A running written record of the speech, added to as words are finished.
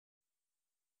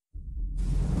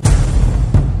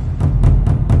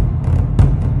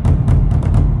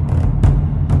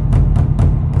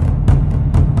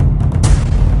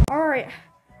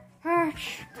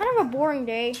boring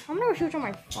day. I'm gonna go shoot on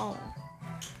my phone.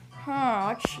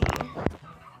 Let's see.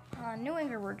 New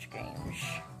Angry Birds games.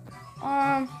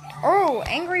 Oh,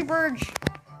 Angry Birds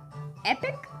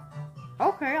Epic?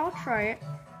 Okay, I'll try it.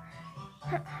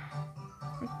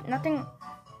 Nothing.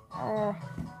 Oh.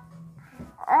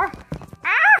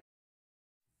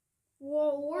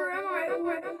 Whoa, where am I?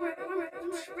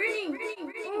 I'm spinning.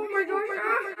 Oh my gosh.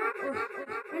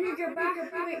 I need to get back.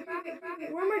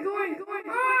 Wait, where am I going?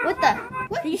 What the?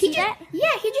 What? Did you see that?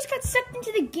 Yeah, he just got sucked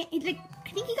into the game. Like, I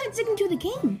think he got sucked into the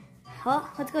game. Huh?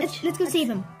 Let's go save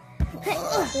him.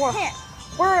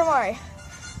 Where am I?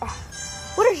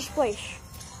 What is this place?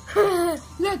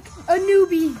 Look, a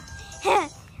newbie.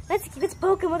 Let's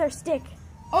poke him with our stick.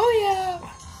 Oh yeah.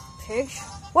 Pigs?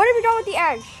 What have you done with the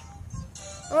eggs?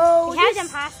 Oh, We have them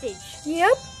hostage.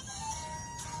 Yep.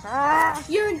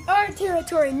 You're in our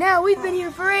territory now. We've been here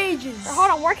for ages.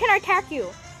 Hold on, where can I attack you?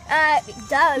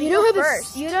 Duh. You don't have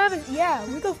first. You don't have. Yeah,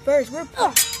 we go first. We're.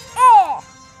 Oh!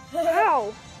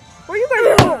 Ow! Where are you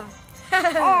gonna go?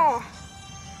 Oh!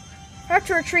 I have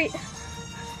to retreat.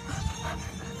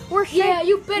 We're safe. Yeah,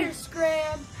 you better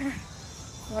scram.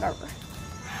 Whatever.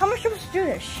 How am I supposed to do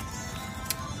this?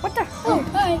 What the? Oh,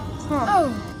 hi.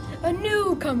 Oh, a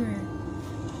newcomer.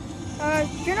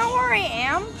 Do you know where I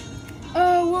am?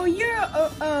 Well, you're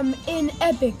in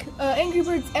Epic. Angry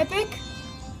Birds Epic.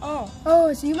 Oh.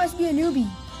 Oh, so you must be a newbie.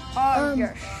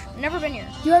 Yes. Never been here.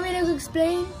 Do you want me to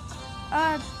explain?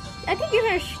 I think you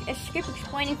can skip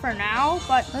explaining for now,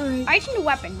 but Alright. I just need a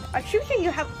weapon. I should say you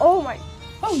have. Oh my.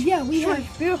 Oh yeah, we Sure, have.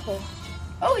 it's beautiful.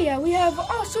 Oh yeah, we have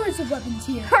all sorts of weapons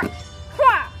here.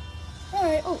 Ha! All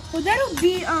right. Oh, well that'll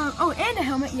be Oh, and a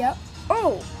helmet. Yep.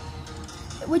 Oh,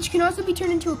 Which can also be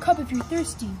turned into a cup if you're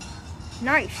thirsty.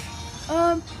 nice.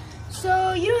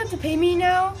 So you don't have to pay me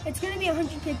now. It's gonna be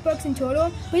 $100 in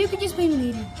total, but you can just pay me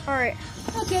later. All right,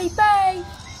 Okay, bye.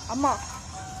 I'm off.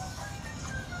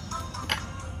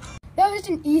 That was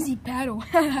an easy battle.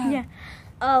 Yeah.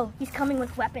 Oh, he's coming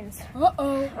with weapons.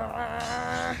 Uh-oh.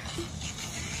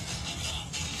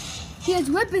 He has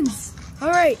weapons. All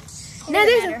right. Now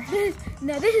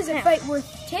this is a fight worth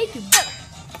taking.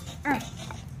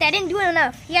 That didn't do it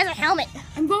enough. He has a helmet.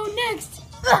 I'm going next.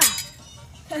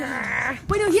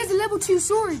 Wait, no, he has a level 2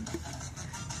 sword.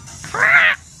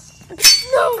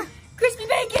 No! Crispy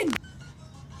bacon!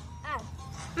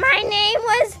 My name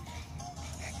was...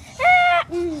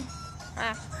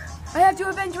 I have to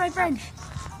avenge my friend.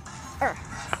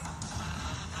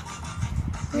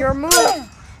 Your move.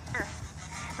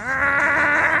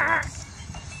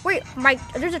 Wait,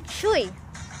 there's a chili.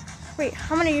 Wait,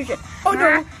 I'm gonna use it. Oh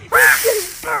no!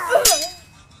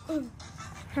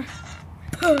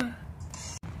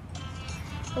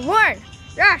 One.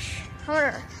 Yes.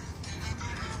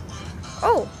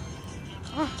 Oh.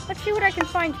 Let's see what I can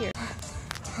find here.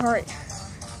 All right.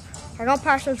 I got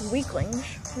past those weaklings.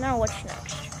 Now what's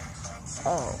next?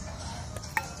 Oh.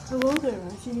 Hello there,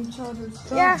 I see each other's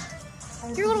stuff. Yeah.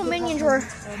 Your little minions were,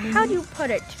 how do you put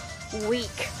it,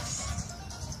 weak.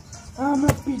 I'm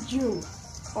gonna beat you.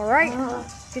 All right.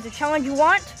 Here's the challenge you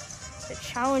want. The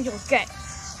challenge you'll get.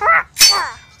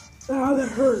 Oh, that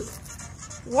hurt.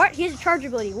 What? He has a charge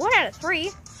ability. 1 out of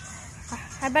 3.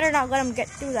 I better not let him get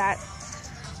through that.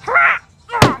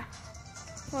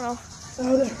 Oh no.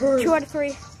 Oh, that hurt. 2 out of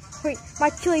 3. Wait, my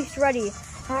chili's ready.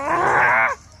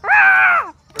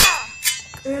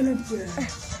 And it's dead.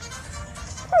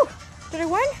 Whew. Did I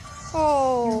win?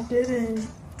 Oh. You didn't.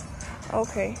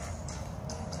 Okay.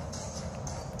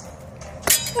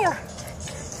 Yeah.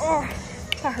 Oh,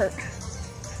 that hurt.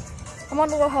 I'm on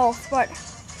low health, but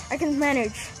I can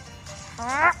manage.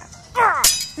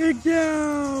 Get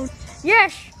down.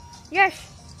 Yes! Yes!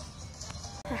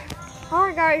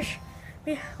 Alright guys,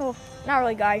 well, not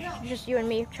really guys, just you and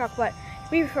me, Chuck, but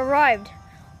we've arrived.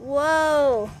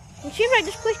 Whoa! It seems like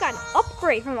this place got an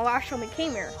upgrade from the last time we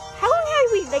came here. How long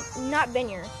have we, not been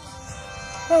here?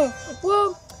 Oh,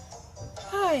 well,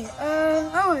 hi.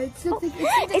 It's a pig.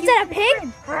 Is that a pig?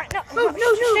 No,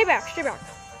 stay back.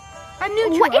 I'm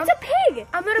neutral. What? It's a pig!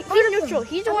 I'm not a part He's of them. neutral.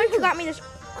 He's the I'm one who neutral. got me this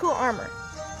cool armor.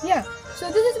 Yeah. So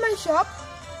this is my shop.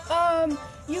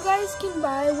 You guys can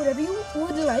buy whatever you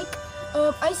would like.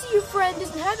 I see your friend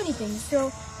doesn't have anything, so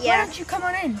why Yeah. don't you come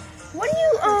on in? What are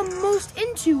you most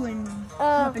into in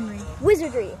weaponry?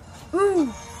 Wizardry.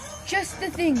 Ooh, just the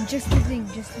thing.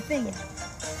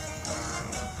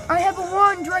 I have a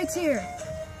wand right here.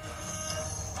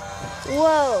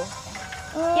 Whoa.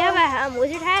 You have a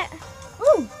wizard hat?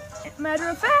 Ooh, matter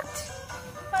of fact,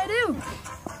 I do.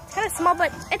 It's kind of small,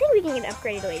 but I think we can get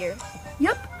upgraded later.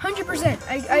 Yep, 100%.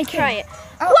 I can. Try it.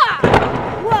 I'll-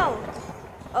 Whoa!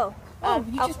 Oh, Oh,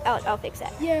 you I'll fix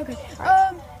that. Yeah, okay.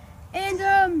 And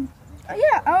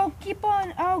yeah,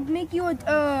 I'll make you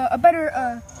a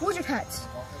better wizard hat.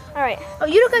 All right. Oh,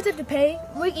 you don't guys have to pay.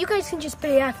 You guys can just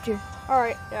pay after. All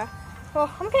right. Yeah. Well,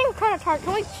 I'm getting kind of tired.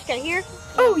 Can we just get here?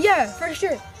 Oh yeah, for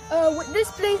sure.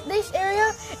 This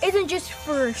area isn't just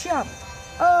for a shop.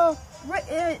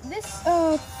 This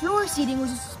floor seating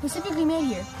was specifically made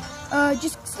here.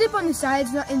 Just sleep on the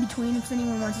sides, not in between, if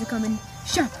anyone wants to come and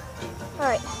shop. All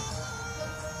right.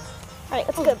 All right.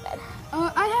 Let's go to bed.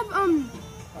 I have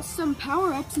some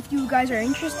power-ups if you guys are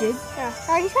interested. Yeah.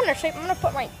 All right. He's kind of asleep. I'm gonna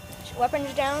put my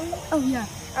weapons down. Oh yeah.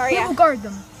 All right. We Yeah. will guard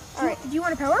them. All right. Do you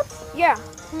want a power-up? Yeah.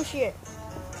 Let me see it.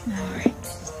 All right.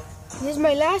 This is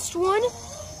my last one,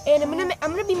 and I'm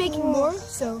gonna be making more.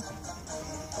 So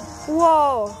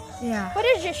Whoa. yeah. What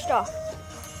is this stuff?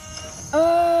 It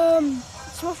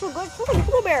smells so good. It smells like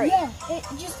blueberry. Yeah. It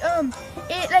just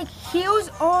it like heals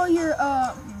all your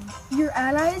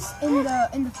allies in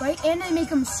the fight, and they make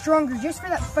them stronger just for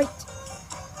that fight.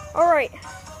 All right.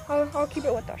 I'll keep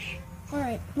it with us. All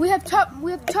right. We have top of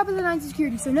the line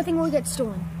security, so nothing will get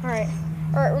stolen. All right.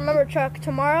 All right. Remember, Chuck.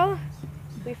 Tomorrow,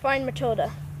 we find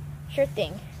Matilda. Sure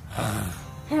thing.